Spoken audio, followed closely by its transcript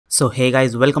So hey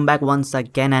guys, welcome back once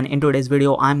again, and in today's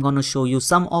video I'm gonna show you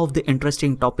some of the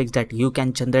interesting topics that you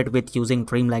can generate with using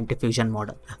Dreamlike Diffusion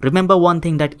model. Remember one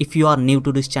thing, that if you are new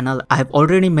to this channel, I have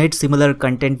already made similar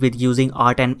content with using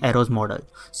art and arrows model.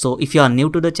 So if you are new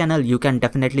to the channel, you can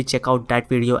definitely check out that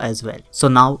video as well. So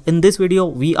now in this video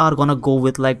we are gonna go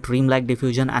with Dreamlike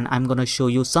Diffusion, and I'm gonna show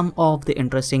you some of the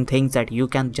interesting things that you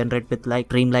can generate with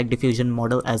Dreamlike Diffusion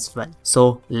model as well.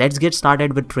 So let's get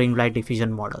started with Dreamlike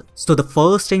Diffusion model. So the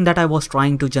first thing that I was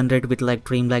trying to generate with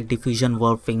Dreamlike Diffusion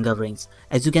were finger rings.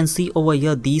 As you can see over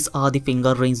here, these are the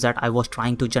finger rings that I was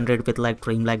trying to generate with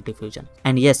Dreamlike Diffusion.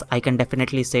 And yes, I can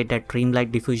definitely say that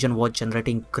Dreamlike Diffusion was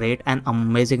generating great and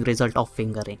amazing result of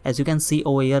finger ring. As you can see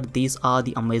over here, these are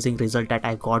the amazing result that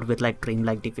I got with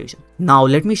Dreamlike Diffusion. Now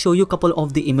let me show you a couple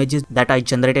of the images that I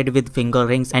generated with finger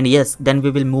rings, and yes, then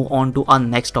we will move on to our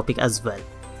next topic as well.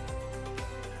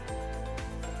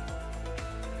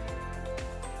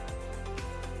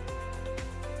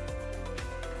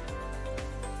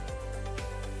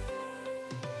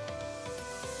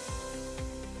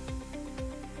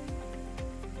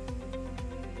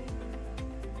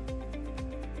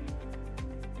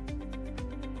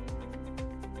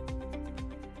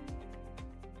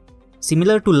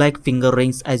 Similar to finger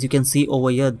rings, as you can see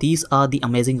over here, these are the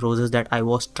amazing roses that I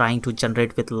was trying to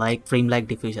generate with Dreamlike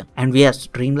Diffusion. And yes,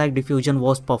 Dreamlike Diffusion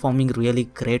was performing really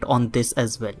great on this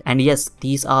as well. And yes,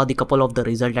 these are the couple of the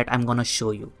results that I'm gonna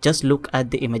show you. Just look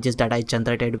at the images that I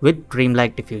generated with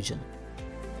Dreamlike Diffusion.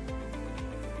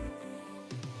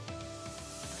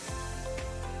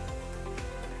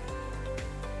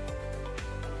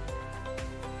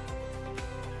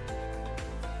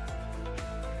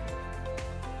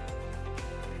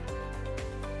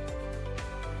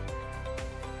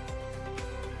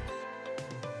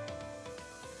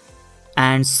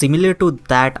 And similar to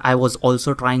that, I was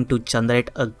also trying to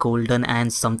generate a golden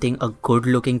and a good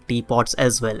looking teapots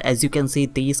as well. As you can see,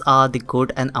 these are the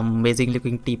good and amazing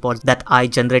looking teapots that I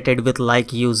generated with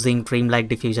using Dreamlike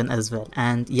Diffusion as well.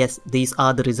 And yes, these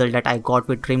are the result that I got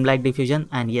with Dreamlike Diffusion,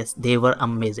 and yes, they were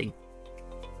amazing.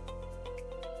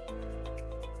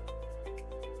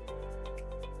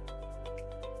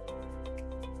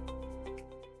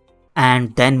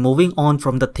 And then moving on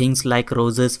from the things like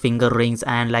roses, finger rings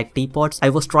and teapots, I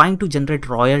was trying to generate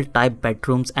royal type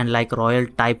bedrooms and royal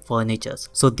type furnitures.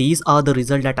 So these are the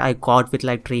result that I got with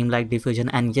Dreamlike Diffusion,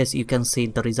 and yes, you can see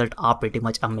the result are pretty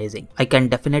much amazing. I can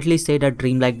definitely say that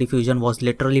Dreamlike Diffusion was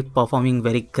literally performing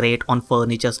very great on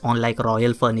furnitures, on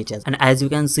royal furnitures. And as you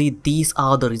can see, these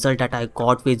are the result that I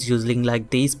got with using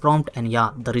this prompt, and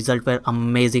yeah, the result were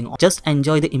amazing. Just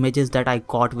enjoy the images that I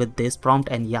got with this prompt,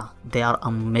 and yeah, they are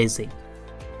amazing.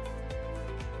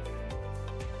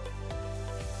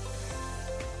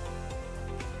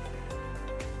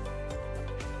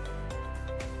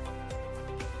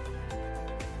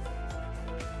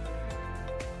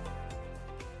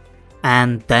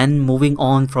 And then moving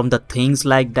on from the things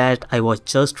like that, I was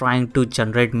just trying to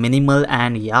generate minimal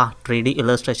and yeah, 3D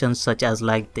illustrations such as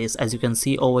this. As you can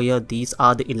see over here, these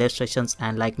are the illustrations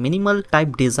and minimal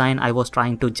type design I was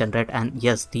trying to generate, and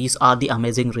yes, these are the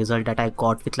amazing result that I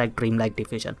got with Dreamlike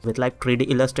Diffusion with 3D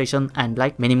illustration and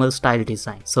minimal style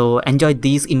design. So enjoy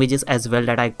these images as well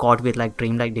that I got with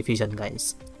Dreamlike Diffusion,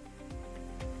 guys.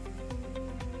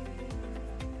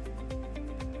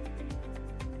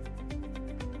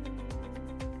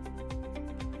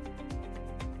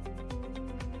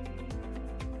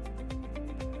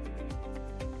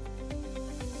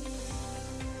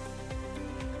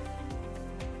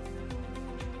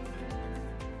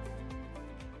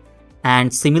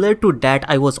 And similar to that,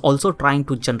 I was also trying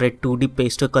to generate 2D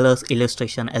pastel colors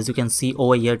illustration. As you can see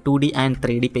over here, 2D and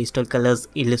 3D pastel colors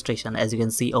illustration, as you can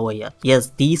see over here.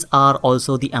 Yes, these are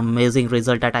also the amazing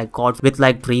result that I got with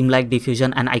Dreamlike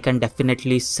Diffusion, and I can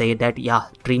definitely say that yeah,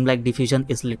 Dreamlike Diffusion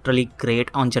is literally great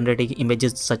on generating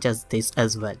images such as this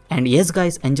as well. And yes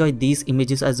guys, enjoy these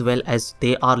images as well, as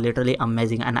they are literally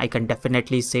amazing, and I can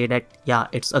definitely say that yeah,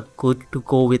 it's a good to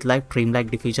go with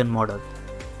Dreamlike Diffusion model.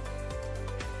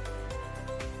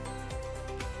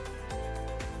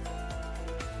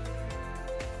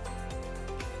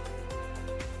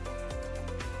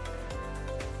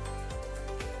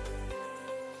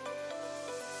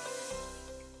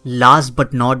 Last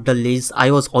but not the least, I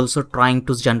was also trying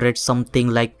to generate something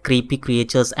like creepy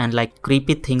creatures and like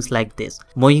creepy things like this.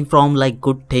 Moving from like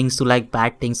good things to like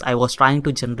bad things, I was trying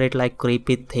to generate like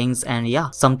creepy things and yeah,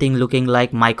 something looking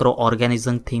like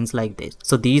microorganism things like this.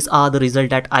 So these are the result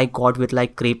that I got with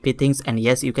like creepy things, and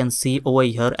yes, you can see over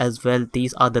here as well,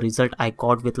 these are the result I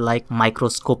got with like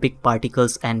microscopic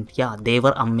particles, and yeah, they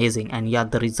were amazing, and yeah,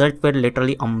 the result were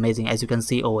literally amazing as you can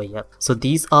see over here. So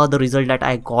these are the result that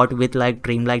I got with like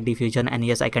Dreamlike Diffusion, and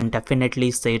yes, I can definitely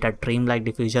say that Dreamlike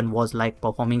Diffusion was like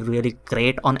performing really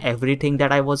great on everything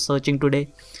that I was searching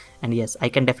today. And yes, I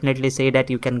can definitely say that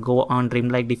you can go on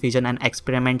Dreamlike Diffusion and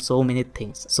experiment so many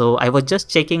things. So I was just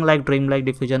checking like Dreamlike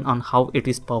Diffusion on how it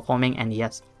is performing, and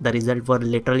yes, the results were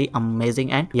literally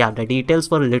amazing, and yeah, the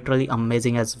details were literally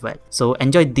amazing as well. So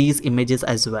enjoy these images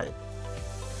as well.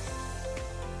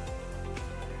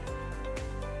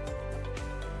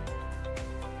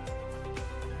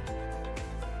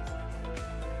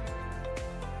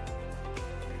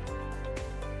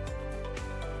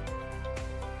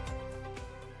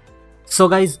 So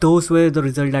guys, those were the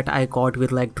result that I got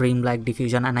with like Dreamlike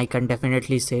Diffusion, and I can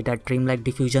definitely say that Dreamlike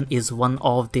Diffusion is one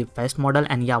of the best model,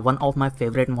 and yeah, one of my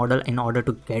favorite model in order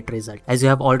to get result. As you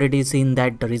have already seen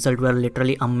that the result were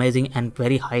literally amazing and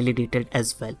very highly detailed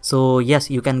as well. So yes,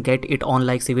 you can get it on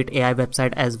like Civit AI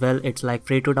website as well. It's like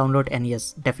free to download, and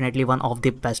yes, definitely one of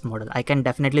the best model. I can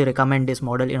definitely recommend this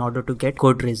model in order to get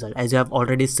good result, as you have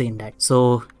already seen that.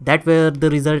 So that were the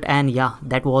result, and yeah,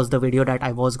 that was the video that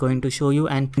I was going to show you.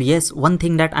 And yes, one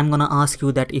thing that I'm gonna ask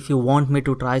you, that if you want me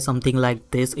to try something like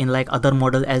this in like other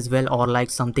model as well, or like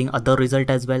something other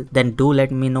result as well, then do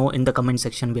let me know in the comment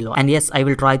section below, and yes, I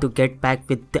will try to get back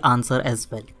with the answer as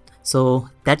well. So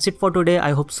that's it for today.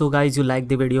 I hope so guys you like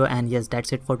the video, and yes,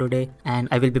 that's it for today, and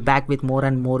I will be back with more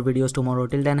and more videos tomorrow.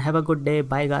 Till then, have a good day.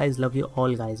 Bye guys, love you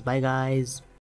all guys. Bye guys.